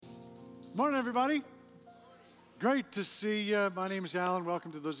Morning, everybody. Great to see you. My name is Alan.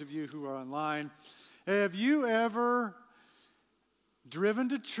 Welcome to those of you who are online. Have you ever driven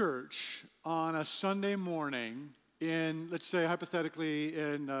to church on a Sunday morning in, let's say, hypothetically,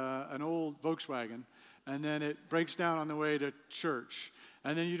 in an old Volkswagen, and then it breaks down on the way to church,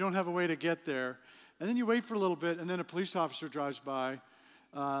 and then you don't have a way to get there, and then you wait for a little bit, and then a police officer drives by,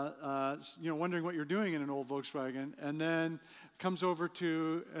 wondering what you're doing in an old Volkswagen, and then comes over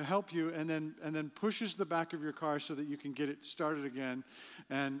to help you, and then pushes the back of your car so that you can get it started again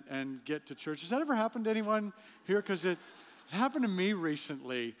and get to church. Has that ever happened to anyone here? Because it happened to me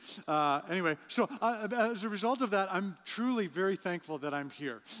recently. Anyway, so as a result of that, I'm truly very thankful that I'm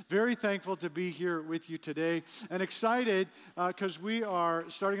here. Very thankful to be here with you today, and excited because we are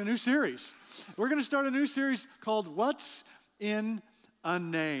starting a new series. We're going to start a new series called What's in a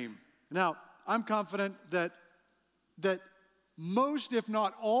Name. Now, I'm confident that most, if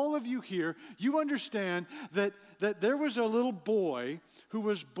not all of you here, you understand that there was a little boy who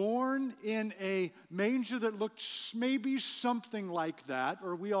was born in a manger that looked maybe something like that,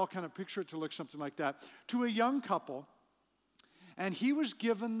 or we all kind of picture it to look something like that, to a young couple, and he was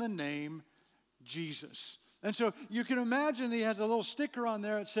given the name Jesus. And so you can imagine he has a little sticker on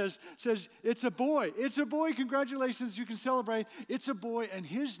there that says, it's a boy. It's a boy. Congratulations. You can celebrate. It's a boy, and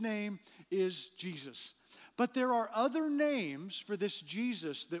his name is Jesus. But there are other names for this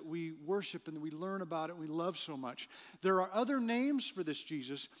Jesus that we worship and that we learn about and we love so much. There are other names for this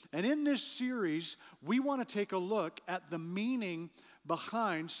Jesus, and in this series, we want to take a look at the meaning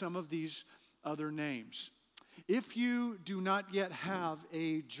behind some of these other names. If you do not yet have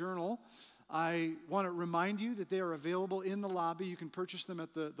a journal, I want to remind you that they are available in the lobby. You can purchase them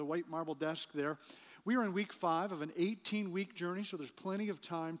at the white marble desk there. We are in week 5 of an 18-week journey, so there's plenty of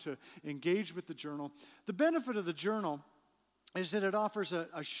time to engage with the journal. The benefit of the journal is that it offers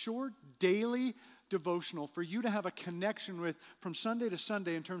a short daily devotional for you to have a connection with from Sunday to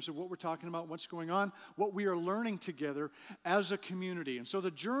Sunday in terms of what we're talking about, what's going on, what we are learning together as a community. And so the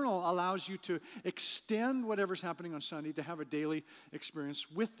journal allows you to extend whatever's happening on Sunday to have a daily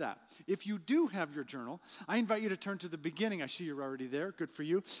experience with that. If you do have your journal, I invite you to turn to the beginning. I see you're already there. Good for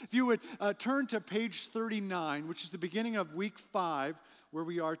you. If you would turn to page 39, which is the beginning of week 5, where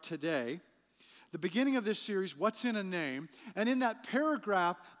we are today. The beginning of this series, What's in a Name? And in that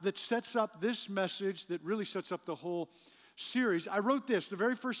paragraph that sets up this message, that really sets up the whole series, I wrote this, the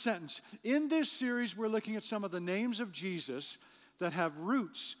very first sentence. In this series, we're looking at some of the names of Jesus that have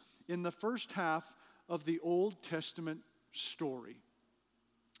roots in the first half of the Old Testament story.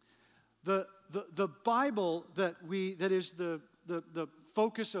 The Bible that is the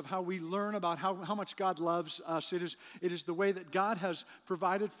focus of how we learn about how much God loves us. It is the way that God has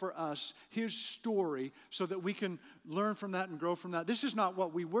provided for us His story so that we can learn from that and grow from that. This is not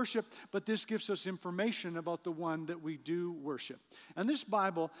what we worship, but this gives us information about the one that we do worship. And this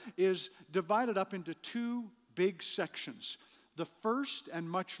Bible is divided up into 2 big sections. The first and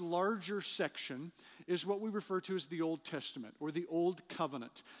much larger section is what we refer to as the Old Testament or the Old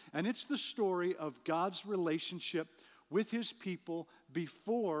Covenant. And it's the story of God's relationship with His people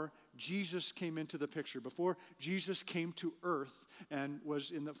before Jesus came into the picture, before Jesus came to earth and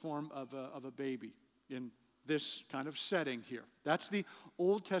was in the form of a baby in this kind of setting here. That's the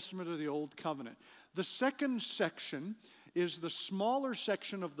Old Testament or the Old Covenant. The second section is the smaller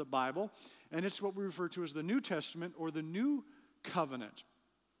section of the Bible, and it's what we refer to as the New Testament or the New Covenant.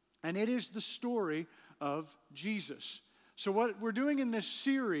 And it is the story of Jesus. So what we're doing in this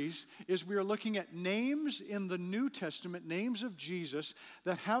series is we are looking at names in the New Testament, names of Jesus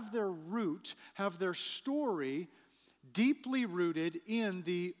that have their root, have their story deeply rooted in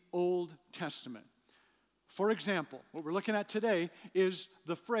the Old Testament. For example, what we're looking at today is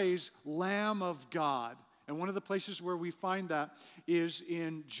the phrase Lamb of God. And one of the places where we find that is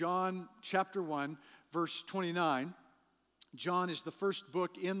in John chapter 1, verse 29. John is the first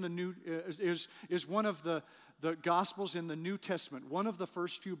book in the New, is one of the Gospels in the New Testament, one of the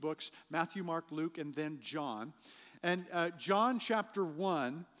first few books, Matthew, Mark, Luke, and then John. And John chapter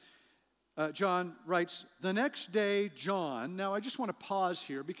 1, John writes, the next day, John, now I just want to pause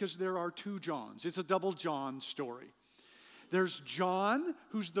here because there are 2 Johns. It's a double John story. There's John,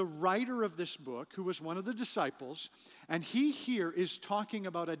 who's the writer of this book, who was one of the disciples, and he here is talking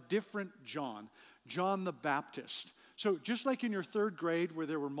about a different John, John the Baptist. So just like in your 3rd grade where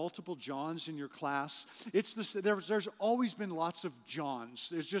there were multiple Johns in your class, there's always been lots of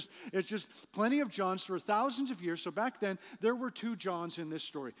Johns. It's just plenty of Johns for thousands of years. So back then, there were 2 Johns in this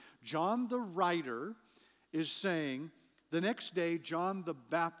story. John the writer is saying, the next day, John the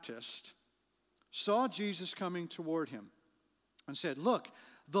Baptist saw Jesus coming toward him and said, "Look,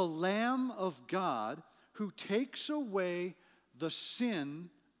 the Lamb of God who takes away the sin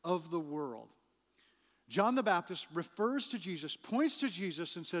of the world. John the Baptist refers to Jesus, points to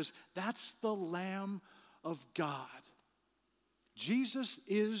Jesus, and says, that's the Lamb of God. Jesus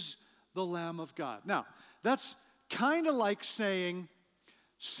is the Lamb of God. Now, that's kind of like saying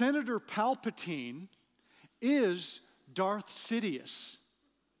Senator Palpatine is Darth Sidious.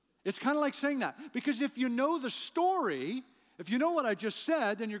 It's kind of like saying that. Because if you know the story, if you know what I just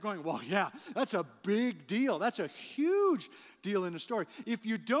said, then you're going, well, yeah, that's a big deal. That's a huge deal in the story. If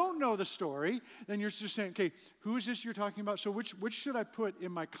you don't know the story, then you're just saying, okay, who is this you're talking about? So which should I put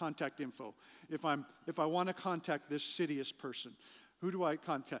in my contact info if I want to contact this Sidious person? Who do I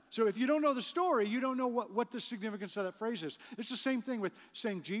contact? So if you don't know the story, you don't know what the significance of that phrase is. It's the same thing with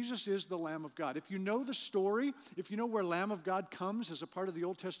saying Jesus is the Lamb of God. If you know the story, if you know where Lamb of God comes as a part of the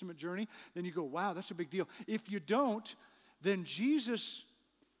Old Testament journey, then you go, wow, that's a big deal. If you don't, then Jesus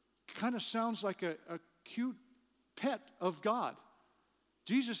kind of sounds like a cute pet of God.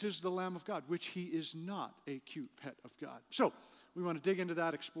 Jesus is the Lamb of God, which he is not a cute pet of God. So we want to dig into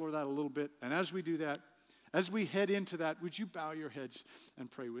that, explore that a little bit. And as we do that, as we head into that, would you bow your heads and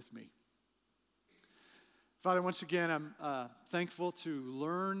pray with me? Father, once again, I'm thankful to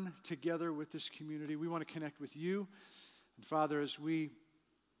learn together with this community. We want to connect with you. And Father, as we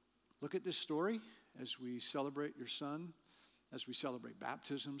look at this story, as we celebrate your Son, as we celebrate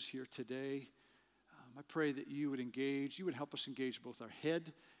baptisms here today, I pray that you would help us engage both our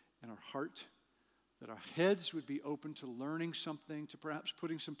head and our heart, that our heads would be open to learning something, to perhaps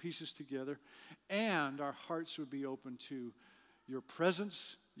putting some pieces together, and our hearts would be open to your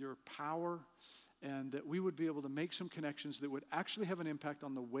presence, your power, and that we would be able to make some connections that would actually have an impact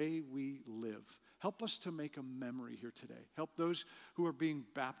on the way we live. Help us to make a memory here today. Help those who are being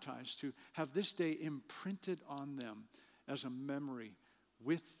baptized to have this day imprinted on them as a memory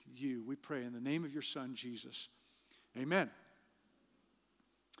with you. We pray in the name of your Son, Jesus. Amen.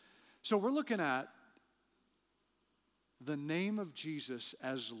 So we're looking at the name of Jesus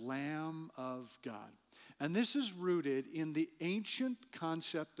as Lamb of God. And this is rooted in the ancient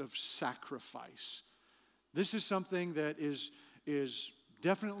concept of sacrifice. This is something that is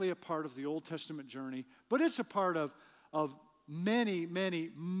definitely a part of the Old Testament journey, but it's a part of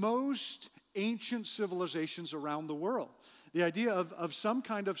most ancient civilizations around the world. The idea of some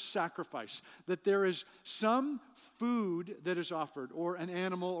kind of sacrifice, that there is some food that is offered, or an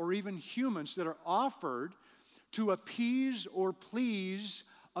animal, or even humans that are offered to appease or please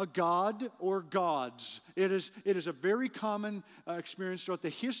a god or gods. It is a very common experience throughout the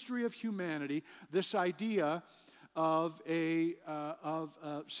history of humanity, this idea of a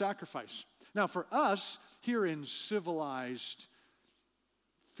sacrifice. Now, for us here in civilized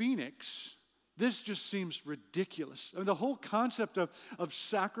Phoenix, this just seems ridiculous. I mean, the whole concept of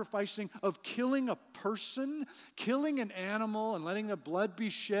sacrificing, of killing a person, killing an animal and letting the blood be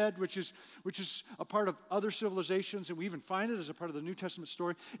shed, which is a part of other civilizations, and we even find it as a part of the New Testament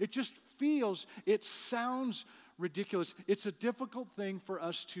story. It sounds ridiculous. It's a difficult thing for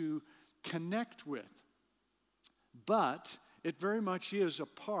us to connect with. But it very much is a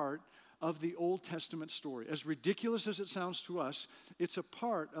part of the Old Testament story. As ridiculous as it sounds to us, it's a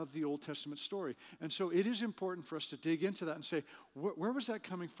part of the Old Testament story. And so it is important for us to dig into that and say, where was that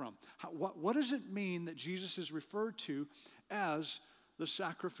coming from? What does it mean that Jesus is referred to as the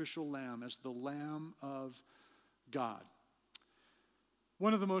sacrificial lamb, as the Lamb of God?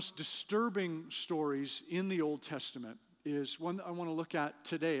 One of the most disturbing stories in the Old Testament is one that I want to look at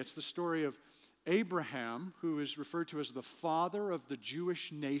today. It's the story of Abraham, who is referred to as the father of the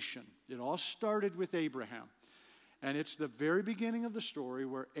Jewish nation. It all started with Abraham. And it's the very beginning of the story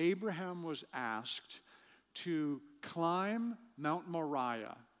where Abraham was asked to climb Mount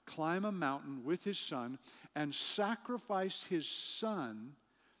Moriah, climb a mountain with his son, and sacrifice his son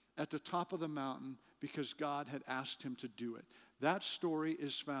at the top of the mountain because God had asked him to do it. That story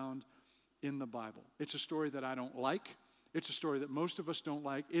is found in the Bible. It's a story that I don't like. It's a story that most of us don't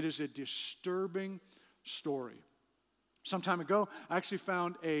like. It is a disturbing story. Some time ago, I actually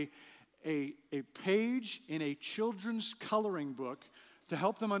found a page in a children's coloring book to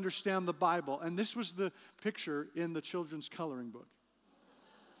help them understand the Bible. And this was the picture in the children's coloring book.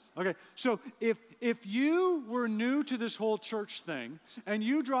 Okay, so if you were new to this whole church thing and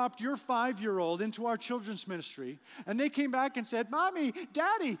you dropped your 5-year-old into our children's ministry and they came back and said, "Mommy,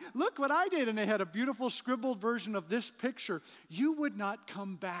 Daddy, look what I did," and they had a beautiful scribbled version of this picture, you would not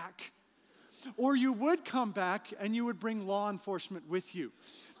come back. Or you would come back and you would bring law enforcement with you,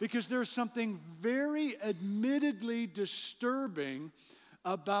 because there's something very admittedly disturbing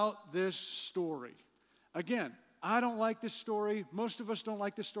about this story. Again, I don't like this story. Most of us don't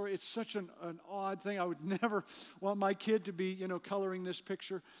like this story. It's such an odd thing. I would never want my kid to be, coloring this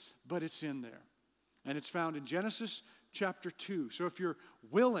picture, but it's in there. And it's found in Genesis chapter 2. So if you're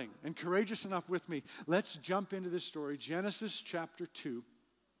willing and courageous enough with me, let's jump into this story. Genesis chapter 2.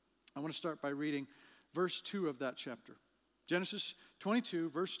 I want to start by reading verse 2 of that chapter. Genesis 22,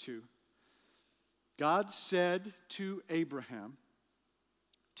 verse 2. God said to Abraham,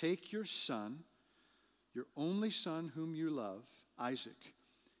 "Take your son, your only son whom you love, Isaac,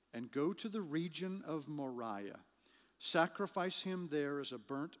 and go to the region of Moriah. Sacrifice him there as a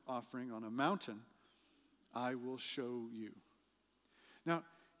burnt offering on a mountain I will show you." Now,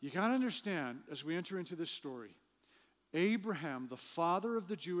 you got to understand, as we enter into this story, Abraham, the father of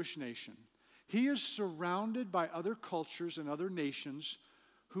the Jewish nation, he is surrounded by other cultures and other nations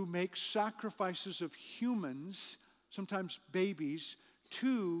who make sacrifices of humans, sometimes babies,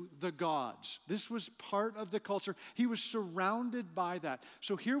 to the gods. This was part of the culture. He was surrounded by that.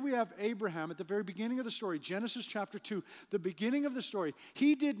 So here we have Abraham at the very beginning of the story, Genesis chapter 2, the beginning of the story.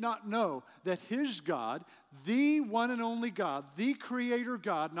 He did not know that his God, the one and only God, the creator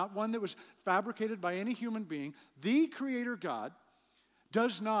God, not one that was fabricated by any human being, the creator God,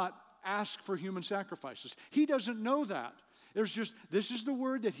 does not ask for human sacrifices. He doesn't know that. There's just, this is the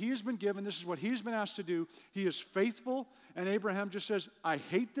word that he has been given. This is what he's been asked to do. He is faithful. And Abraham just says, I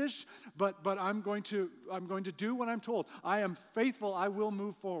hate this, but I'm going to do what I'm told. I am faithful. I will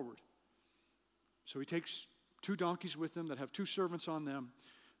move forward. So he takes 2 donkeys with him that have 2 servants on them.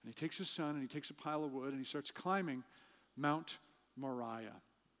 And he takes his son and he takes a pile of wood and he starts climbing Mount Moriah.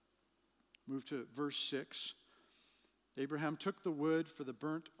 Move to verse 6. Abraham took the wood for the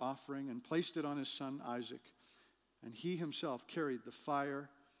burnt offering and placed it on his son Isaac. And he himself carried the fire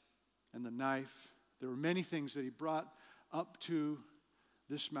and the knife. There were many things that he brought up to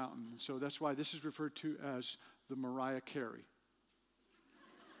this mountain. And so that's why this is referred to as the Moriah Carry.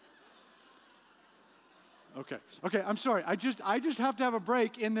 Okay, I'm sorry. I just have to have a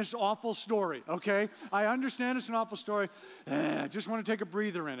break in this awful story, okay? I understand it's an awful story. I just want to take a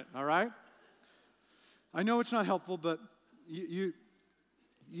breather in it, all right? I know it's not helpful, but you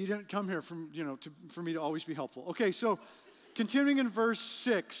didn't come here for me to always be helpful. Okay, so continuing in verse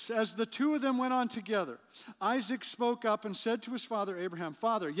 6, as the 2 of them went on together, Isaac spoke up and said to his father Abraham,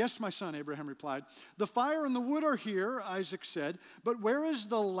 "Father." "Yes, my son," Abraham replied. "The fire and the wood are here," Isaac said, "but where is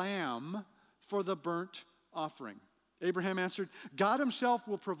the lamb for the burnt offering?" Abraham answered, "God himself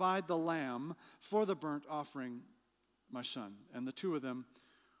will provide the lamb for the burnt offering, my son." And the 2 of them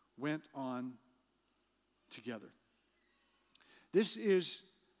went on together. This is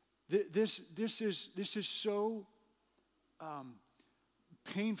so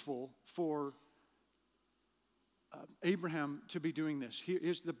painful for Abraham to be doing this.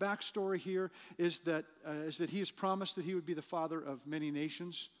 The backstory here is that he has promised that he would be the father of many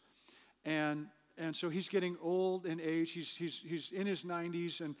nations, and so he's getting old in age. He's in his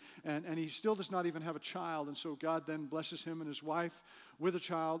 90s, and he still does not even have a child. And so God then blesses him and his wife with a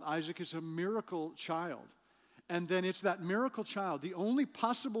child. Isaac is a miracle child. And then it's that miracle child, the only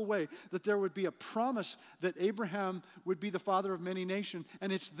possible way that there would be a promise that Abraham would be the father of many nations.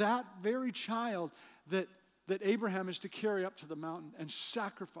 And it's that very child that Abraham is to carry up to the mountain and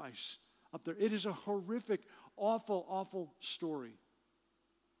sacrifice up there. It is a horrific, awful, awful story.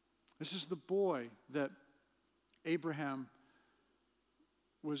 This is the boy that Abraham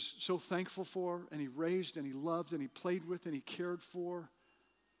was so thankful for, and he raised, and he loved, and he played with, and he cared for.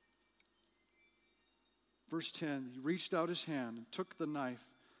 Verse 10, he reached out his hand and took the knife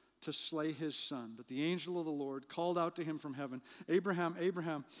to slay his son. But the angel of the Lord called out to him from heaven, "Abraham,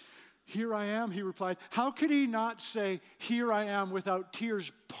 Abraham." "Here I am," he replied. How could he not say, "Here I am," without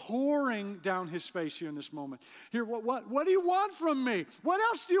tears pouring down his face here in this moment? Here, what do you want from me? What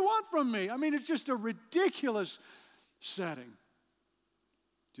else do you want from me? I mean, it's just a ridiculous setting.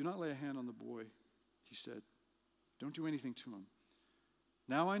 "Do not lay a hand on the boy," he said. "Don't do anything to him.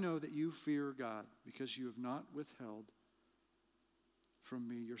 Now I know that you fear God, because you have not withheld from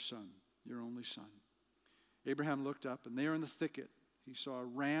me your son, your only son." Abraham looked up, and there in the thicket he saw a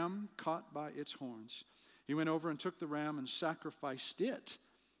ram caught by its horns. He went over and took the ram and sacrificed it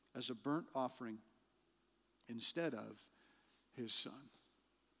as a burnt offering instead of his son.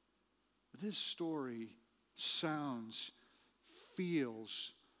 This story sounds,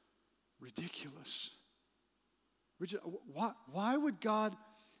 feels ridiculous. Why would God,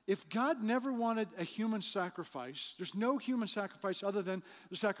 if God never wanted a human sacrifice, there's no human sacrifice other than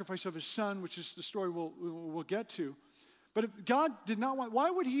the sacrifice of his son, which is the story we'll get to. But if God did not want,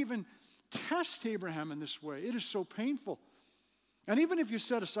 why would he even test Abraham in this way? It is so painful. And even if you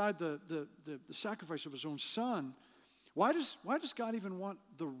set aside the sacrifice of his own son, why does God even want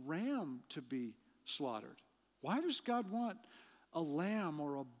the ram to be slaughtered? Why does God want a lamb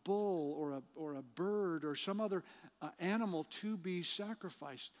or a bull or a bird or some other animal to be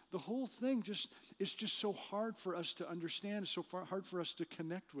sacrificed? The whole thing is just so hard for us to understand, so hard for us to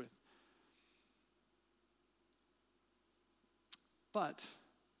connect with. But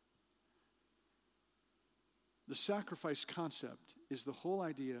the sacrifice concept is the whole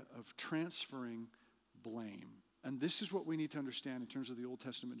idea of transferring blame. And this is what we need to understand in terms of the Old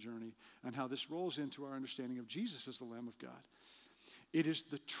Testament journey and how this rolls into our understanding of Jesus as the Lamb of God. It is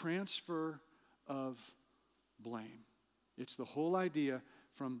the transfer of blame. It's the whole idea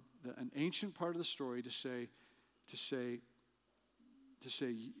from an ancient part of the story to say,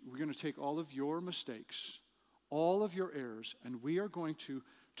 we're going to take all of your mistakes, all of your errors, and we are going to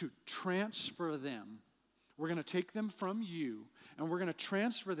transfer them. We're going to take them from you, and we're going to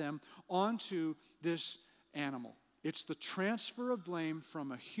transfer them onto this animal. It's the transfer of blame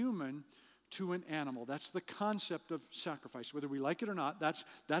from a human to an animal. That's the concept of sacrifice. Whether we like it or not, that's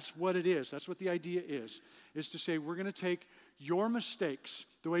what it is. That's what the idea is to say we're going to take your mistakes,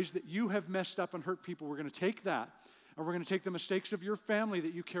 the ways that you have messed up and hurt people, we're going to take that, and we're going to take the mistakes of your family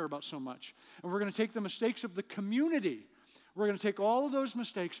that you care about so much, and we're going to take the mistakes of the community. We're going to take all of those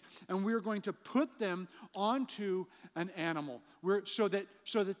mistakes and we're going to put them onto an animal so that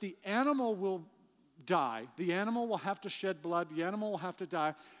the animal will die. The animal will have to shed blood. The animal will have to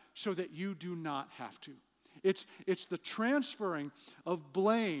die so that you do not have to. It's the transferring of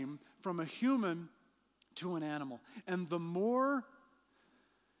blame from a human to an animal. And the more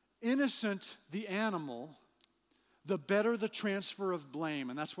innocent the animal, the better the transfer of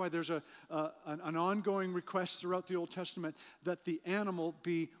blame. And that's why there's an ongoing request throughout the Old Testament that the animal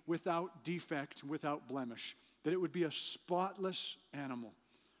be without defect, without blemish, that it would be a spotless animal.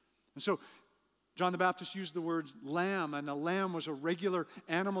 And so John the Baptist used the word lamb, and a lamb was a regular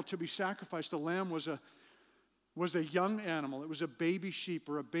animal to be sacrificed. A lamb was a young animal. It was a baby sheep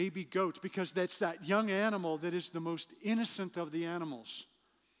or a baby goat, because that's that young animal that is the most innocent of the animals.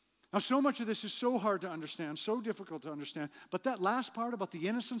 Now, so much of this is so hard to understand, so difficult to understand, but that last part about the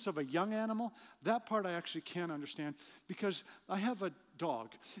innocence of a young animal, that part I actually can understand, because I have a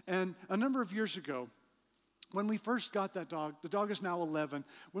dog. And a number of years ago, when we first got that dog, the dog is now 11.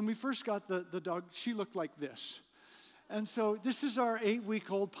 When we first got the dog, she looked like this. And so this is our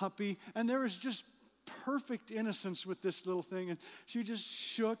 8-week-old puppy, and there was just perfect innocence with this little thing. And she just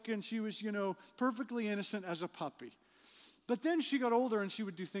shook, and she was, perfectly innocent as a puppy. But then she got older, and she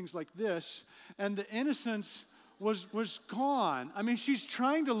would do things like this, and the innocence was gone. I mean, she's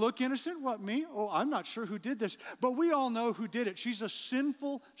trying to look innocent. What, me? Oh, I'm not sure who did this, but we all know who did it. She's a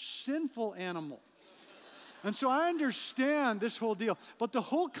sinful animal. And so I understand this whole deal. But the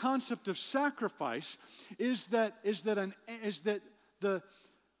whole concept of sacrifice is that the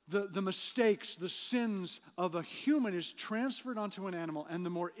mistakes, the sins of a human is transferred onto an animal, and the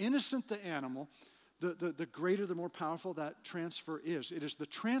more innocent the animal, the greater, the more powerful that transfer is. It is the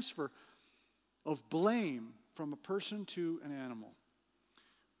transfer of blame from a person to an animal.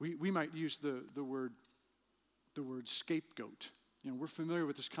 We might use the word scapegoat. We're familiar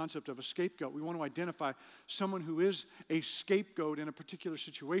with this concept of a scapegoat. We want to identify someone who is a scapegoat in a particular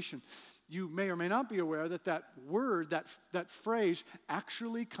situation. You may or may not be aware that word, that phrase,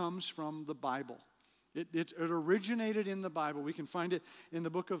 actually comes from the Bible. It originated in the Bible. We can find it in the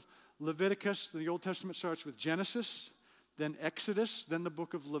book of Leviticus. The Old Testament starts with Genesis, then Exodus, then the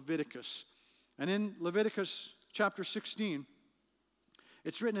book of Leviticus. And in Leviticus chapter 16,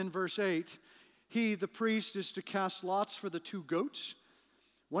 it's written in verse 8, he, the priest, is to cast lots for the 2 goats,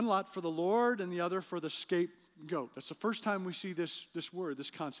 one lot for the Lord and the other for the scapegoat. That's the first time we see this word,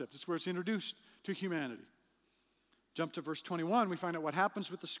 this concept. It's where it's introduced to humanity. Jump to verse 21, we find out what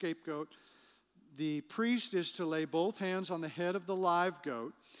happens with the scapegoat. The priest is to lay both hands on the head of the live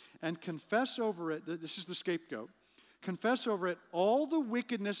goat and confess over it, this is the scapegoat, confess over it all the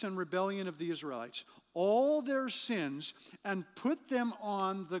wickedness and rebellion of the Israelites, all their sins, and put them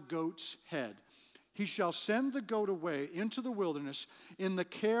on the goat's head. He shall send the goat away into the wilderness in the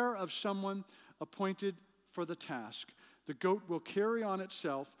care of someone appointed for the task. The goat will carry on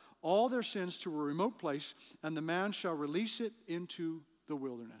itself all their sins to a remote place, and the man shall release it into the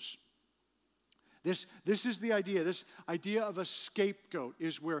wilderness. This is the idea. This idea of a scapegoat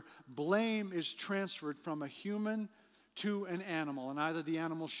is where blame is transferred from a human to an animal, and either the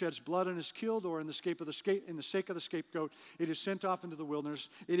animal sheds blood and is killed, or in the sake of the scapegoat, it is sent off into the wilderness.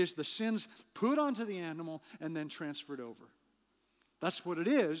 It is the sins put onto the animal and then transferred over. That's what it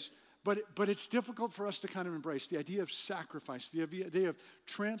is, But it's difficult for us to kind of embrace the idea of sacrifice, the idea of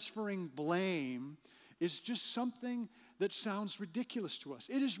transferring blame is just something that sounds ridiculous to us.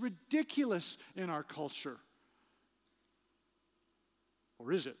 It is ridiculous in our culture.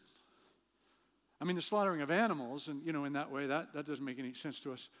 Or is it? I mean, the slaughtering of animals, and in that way, that doesn't make any sense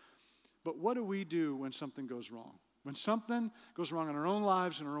to us. But what do we do when something goes wrong? When something goes wrong in our own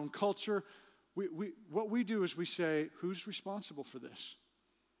lives, in our own culture, what we do is we say, who's responsible for this?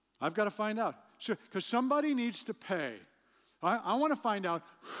 I've got to find out. Because somebody needs to pay. I want to find out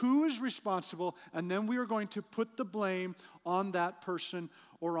who is responsible, and then we are going to put the blame on that person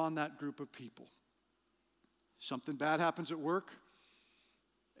or on that group of people. Something bad happens at work.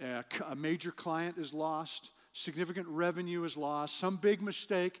 A major client is lost. Significant revenue is lost. Some big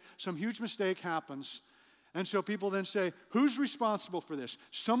mistake, some huge mistake happens. And so people then say, who's responsible for this?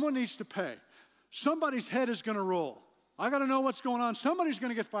 Someone needs to pay. Somebody's head is going to roll. I got to know what's going on. Somebody's going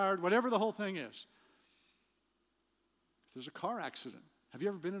to get fired, whatever the whole thing is. If there's a car accident, have you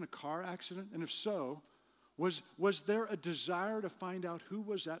ever been in a car accident? And if so, was there a desire to find out who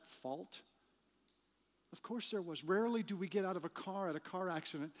was at fault? Of course there was. Rarely do we get out of a car at a car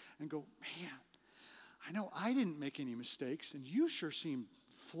accident and go, man, I know I didn't make any mistakes, and you sure seem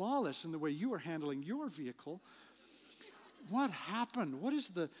flawless in the way you were handling your vehicle. What happened? What is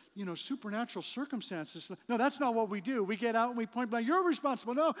the, supernatural circumstances? No, that's not what we do. We get out and we point blank, you're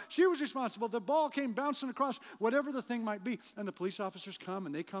responsible. No, she was responsible. The ball came bouncing across, whatever the thing might be. And the police officers come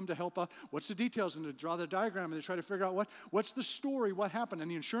and they come to help out. What's the details? And to draw the diagram and they try to figure out what's the story, what happened.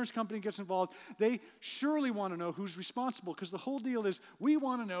 And the insurance company gets involved. They surely want to know who's responsible because the whole deal is we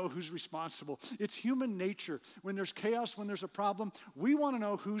want to know who's responsible. It's human nature. When there's chaos, when there's a problem, we want to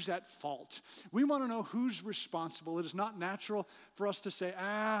know who's at fault. We want to know who's responsible. It is not natural for us to say,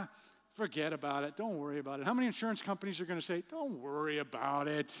 forget about it. Don't worry about it. How many insurance companies are going to say, don't worry about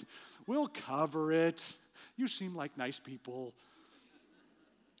it. We'll cover it. You seem like nice people.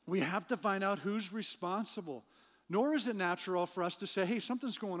 We have to find out who's responsible. Nor is it natural for us to say, hey,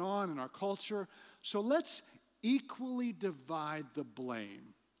 something's going on in our culture, so let's equally divide the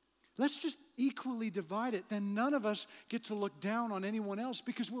blame. Let's just equally divide it. Then none of us get to look down on anyone else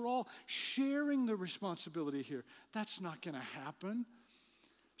because we're all sharing the responsibility here. That's not going to happen.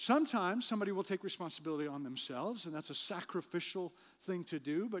 Sometimes somebody will take responsibility on themselves, and that's a sacrificial thing to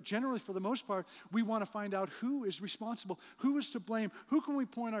do. But generally, for the most part, we want to find out who is responsible, who is to blame, who can we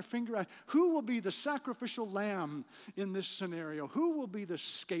point our finger at, who will be the sacrificial lamb in this scenario, who will be the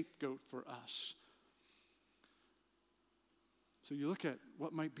scapegoat for us. So you look at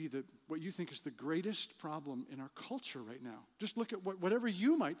what might be what you think is the greatest problem in our culture right now. Just look at whatever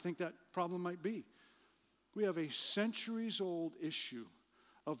you might think that problem might be. We have a centuries-old issue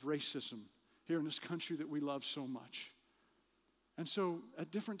of racism here in this country that we love so much. And so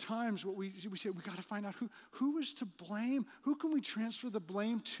at different times, what we say, we got to find out who is to blame. Who can we transfer the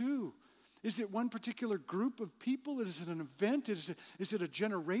blame to? Is it one particular group of people? Is it an event? Is it a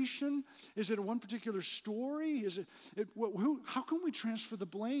generation? Is it one particular story? How can we transfer the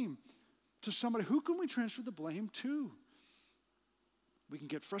blame to somebody? Who can we transfer the blame to? We can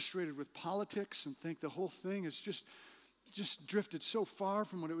get frustrated with politics and think the whole thing is just drifted so far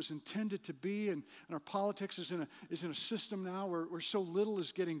from what it was intended to be, and our politics is in a system now where so little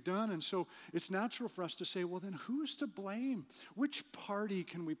is getting done, and so it's natural for us to say, well, then who is to blame? Which party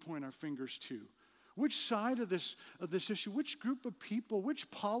can we point our fingers to? Which side of this issue, which group of people, which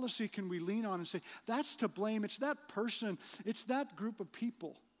policy can we lean on and say, that's to blame, it's that person, it's that group of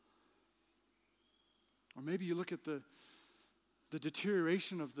people? Or maybe you look at the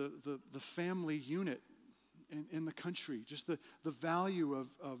deterioration of the family unit in the country, just the value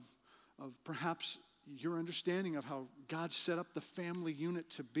of perhaps your understanding of how God set up the family unit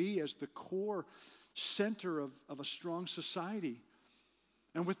to be as the core center of a strong society.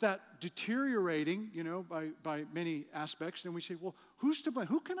 And with that deteriorating, by many aspects, then we say, well, who's to blame?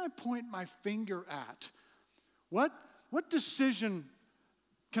 Who can I point my finger at? What decision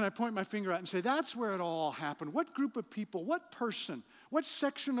can I point my finger at and say, that's where it all happened? What group of people, what person, what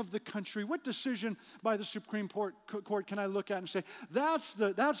section of the country, what decision by the Supreme Court can I look at and say,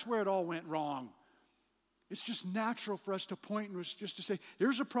 that's where it all went wrong? It's just natural for us to point and just to say,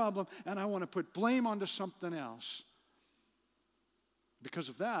 here's a problem, and I want to put blame onto something else. Because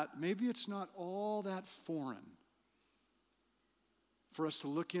of that, maybe it's not all that foreign for us to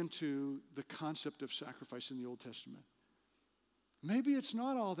look into the concept of sacrifice in the Old Testament. Maybe it's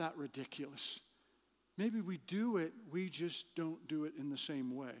not all that ridiculous. Maybe we do it, we just don't do it in the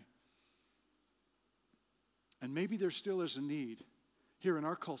same way. And maybe there still is a need here in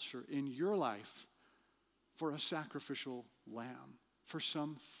our culture, in your life, for a sacrificial lamb. for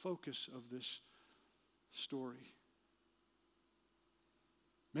some focus of this story.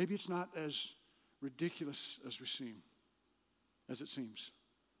 Maybe it's not as ridiculous as it seems.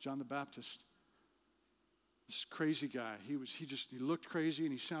 John the Baptist, this crazy guy, he looked crazy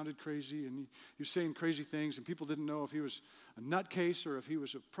and he sounded crazy and he was saying crazy things, and people didn't know if he was a nutcase or if he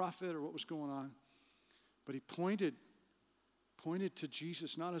was a prophet or what was going on. But he pointed to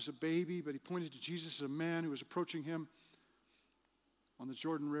Jesus, not as a baby, but he pointed to Jesus as a man who was approaching him on the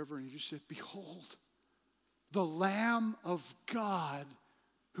Jordan River, and he just said, "Behold, the Lamb of God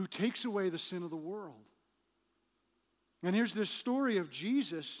who takes away the sin of the world." And here's this story of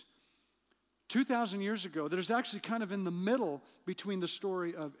Jesus 2,000 years ago that is actually kind of in the middle between the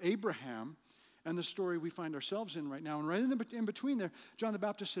story of Abraham and the story we find ourselves in right now. And right in between there, John the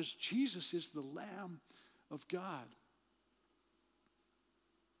Baptist says, Jesus is the Lamb of God.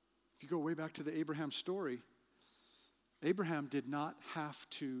 If you go way back to the Abraham story, Abraham did not have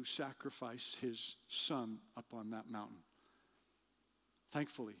to sacrifice his son up on that mountain,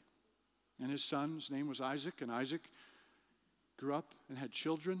 thankfully. And his son's name was Isaac, and Isaac grew up and had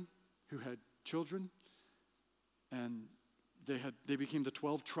children who had children, and they became the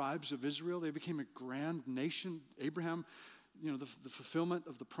 12 tribes of Israel. They became a grand nation. Abraham, the fulfillment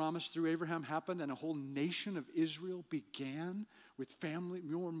of the promise through Abraham happened, and a whole nation of Israel began with family,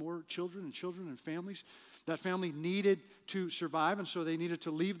 more and more children and families. That family needed to survive, and so they needed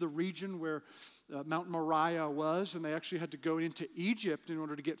to leave the region where Mount Moriah was, and they actually had to go into Egypt in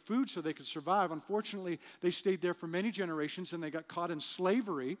order to get food so they could survive. Unfortunately, they stayed there for many generations, and they got caught in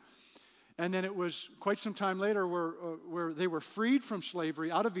slavery. And then it was quite some time later where they were freed from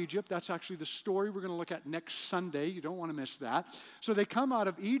slavery out of Egypt. That's actually the story we're going to look at next Sunday. You don't want to miss that. So they come out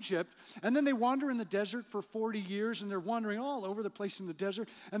of Egypt, and then they wander in the desert for 40 years, and they're wandering all over the place in the desert.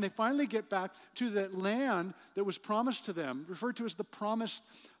 And they finally get back to that land that was promised to them, referred to as the promised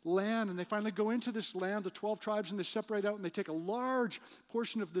land. And they finally go into this land, the 12 tribes, and they separate out, and they take a large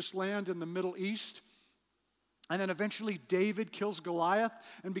portion of this land in the Middle East. And then eventually David kills Goliath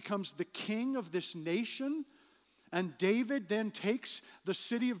and becomes the king of this nation. And David then takes the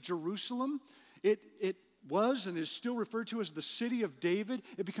city of Jerusalem. It was and is still referred to as the city of David.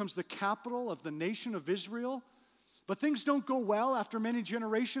 It becomes the capital of the nation of Israel. But things don't go well after many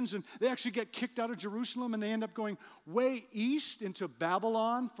generations, and they actually get kicked out of Jerusalem, and they end up going way east into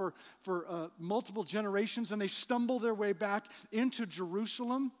Babylon for multiple generations, and they stumble their way back into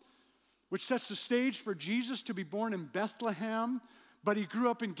Jerusalem, which sets the stage for Jesus to be born in Bethlehem. But he grew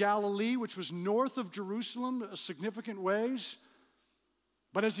up in Galilee, which was north of Jerusalem in significant ways.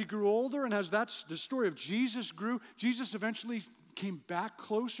 But as he grew older, and as the story of Jesus grew, Jesus eventually came back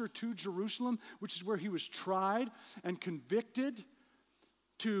closer to Jerusalem, which is where he was tried and convicted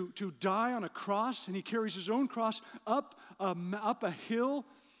to die on a cross. And he carries his own cross up a hill,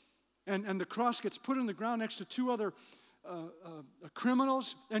 and the cross gets put in the ground next to two other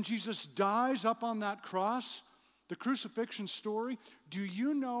criminals, and Jesus dies up on that cross. The crucifixion story. Do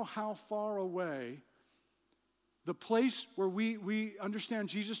you know how far away the place where we understand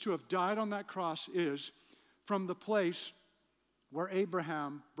Jesus to have died on that cross is from the place where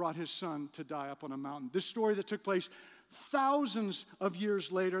Abraham brought his son to die up on a mountain? This story that took place thousands of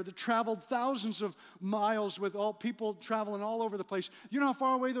years later, that traveled thousands of miles with all people traveling all over the place. You know how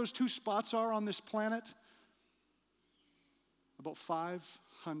far away those two spots are on this planet? About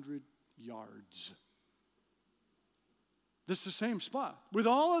 500 yards. This is the same spot. With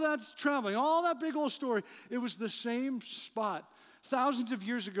all of that traveling, all that big old story, it was the same spot. Thousands of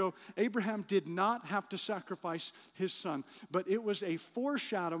years ago, Abraham did not have to sacrifice his son, but it was a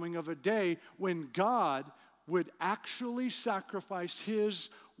foreshadowing of a day when God would actually sacrifice his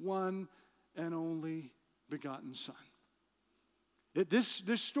one and only begotten son. This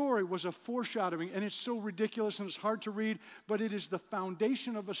story was a foreshadowing, and it's so ridiculous and it's hard to read, but it is the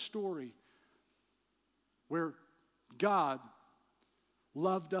foundation of a story where God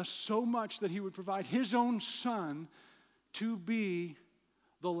loved us so much that he would provide his own son to be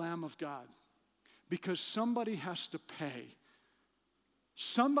the Lamb of God. Because somebody has to pay.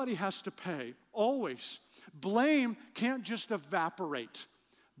 Somebody has to pay, always. Blame can't just evaporate.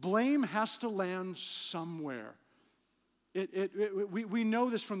 Blame has to land somewhere. We know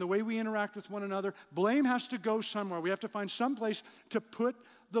this from the way we interact with one another. Blame has to go somewhere. We have to find some place to put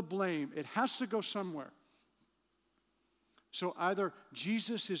the blame. It has to go somewhere. So either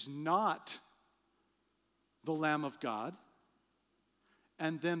Jesus is not the Lamb of God,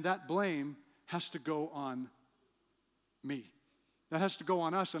 and then that blame has to go on me. That has to go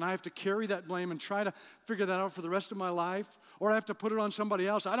on us, and I have to carry that blame and try to figure that out for the rest of my life, or I have to put it on somebody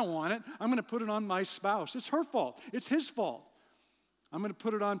else. I don't want it. I'm going to put it on my spouse. It's her fault. It's his fault. I'm going to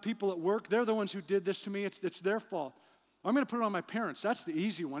put it on people at work. They're the ones who did this to me. It's their fault. I'm going to put it on my parents. That's the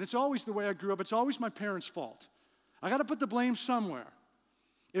easy one. It's always the way I grew up. It's always my parents' fault. I got to put the blame somewhere.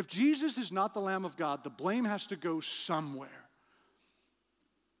 If Jesus is not the Lamb of God, the blame has to go somewhere.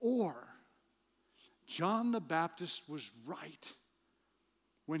 Or John the Baptist was right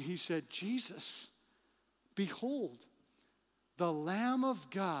when he said, Jesus, behold, the Lamb of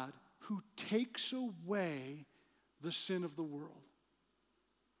God who takes away the sin of the world.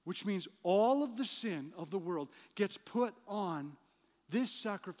 Which means all of the sin of the world gets put on this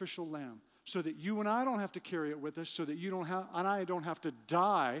sacrificial lamb so that you and I don't have to carry it with us, so that you and I don't have to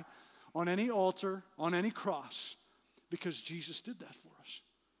die on any altar, on any cross, because Jesus did that for us.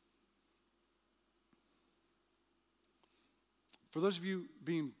 For those of you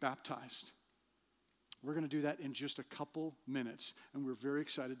being baptized, we're going to do that in just a couple minutes, and we're very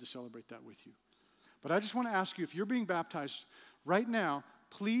excited to celebrate that with you. But I just want to ask you, if you're being baptized right now,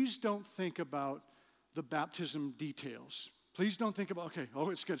 please don't think about the baptism details. Please don't think about, okay,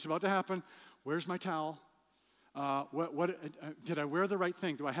 it's about to happen. Where's my towel? Did I wear the right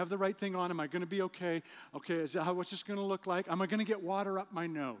thing? Do I have the right thing on? Am I going to be okay? Okay, what's this going to look like? Am I going to get water up my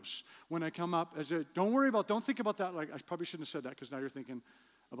nose when I come up? Don't think about that. Like, I probably shouldn't have said that, because now you're thinking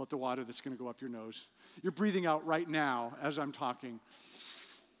about the water that's going to go up your nose. You're breathing out right now as I'm talking.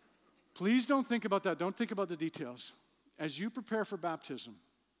 Please don't think about that. Don't think about the details. As you prepare for baptism,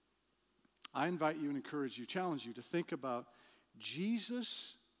 I invite you and encourage you, challenge you to think about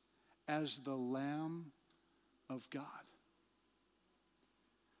Jesus as the Lamb of God.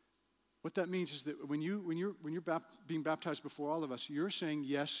 What that means is that when you're being baptized before all of us, you're saying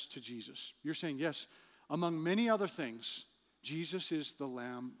yes to Jesus. You're saying yes, among many other things, Jesus is the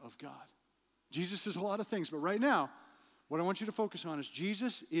Lamb of God. Jesus is a lot of things, but right now, what I want you to focus on is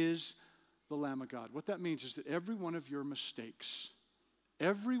Jesus is the Lamb of God. What that means is that every one of your mistakes,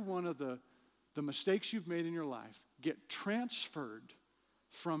 every one of the mistakes you've made in your life get transferred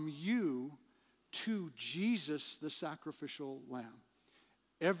from you to Jesus, the sacrificial lamb.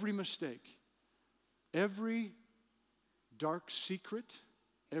 Every mistake, every dark secret,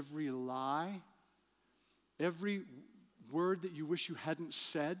 every lie, every word that you wish you hadn't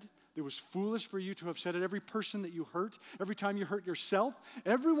said, that was foolish for you to have said it, every person that you hurt, every time you hurt yourself,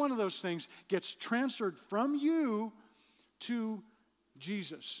 every one of those things gets transferred from you to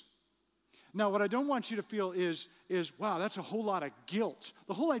Jesus. Now, what I don't want you to feel is, wow, that's a whole lot of guilt.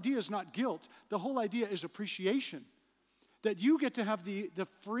 The whole idea is not guilt. The whole idea is appreciation. That you get to have the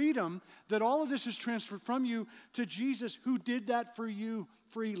freedom that all of this is transferred from you to Jesus, who did that for you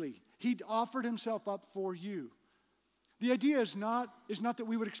freely. He offered himself up for you. The idea is not that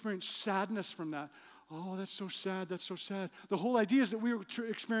we would experience sadness from that. Oh, that's so sad, that's so sad. The whole idea is that we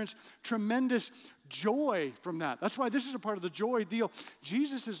experience tremendous joy from that. That's why this is a part of the joy deal.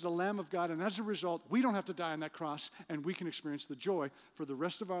 Jesus is the Lamb of God, and as a result, we don't have to die on that cross, and we can experience the joy for the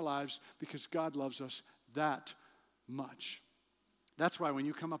rest of our lives because God loves us that much. That's why when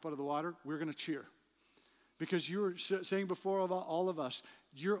you come up out of the water, we're going to cheer. Because you're saying before all of us,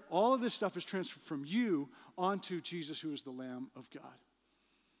 all of this stuff is transferred from you onto Jesus, who is the Lamb of God.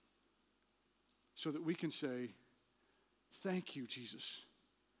 So that we can say, thank you, Jesus,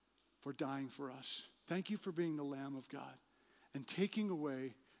 for dying for us. Thank you for being the Lamb of God and taking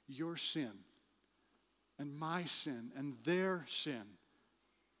away your sin and my sin and their sin,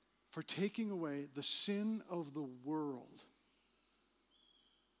 for taking away the sin of the world.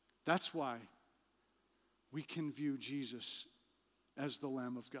 That's why we can view Jesus as the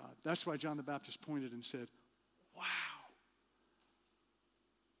Lamb of God. That's why John the Baptist pointed and said, wow.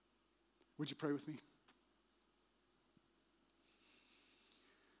 Would you pray with me?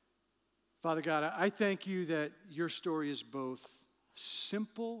 Father God, I thank you that your story is both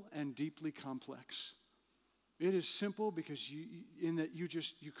simple and deeply complex. It is simple because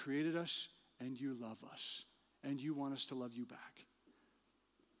you created us and you love us and you want us to love you back.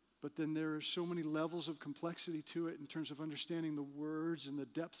 But then there are so many levels of complexity to it in terms of understanding the words and the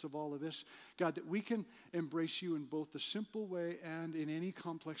depths of all of this. God, that we can embrace you in both the simple way and in any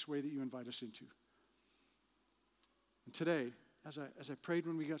complex way that you invite us into. And today, as I prayed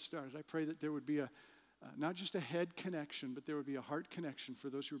when we got started, I pray that there would be not just a head connection, but there would be a heart connection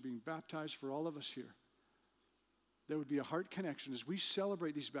for those who are being baptized, for all of us here. There would be a heart connection as we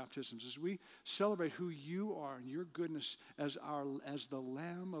celebrate these baptisms, as we celebrate who you are and your goodness as the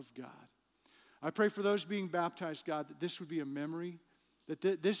Lamb of God. I pray for those being baptized, God, that this would be a memory,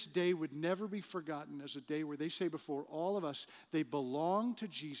 that this day would never be forgotten as a day where they say before all of us, they belong to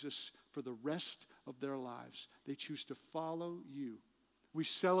Jesus for the rest of their lives. They choose to follow you. We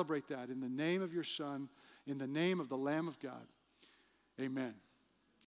celebrate that in the name of your Son, in the name of the Lamb of God. Amen.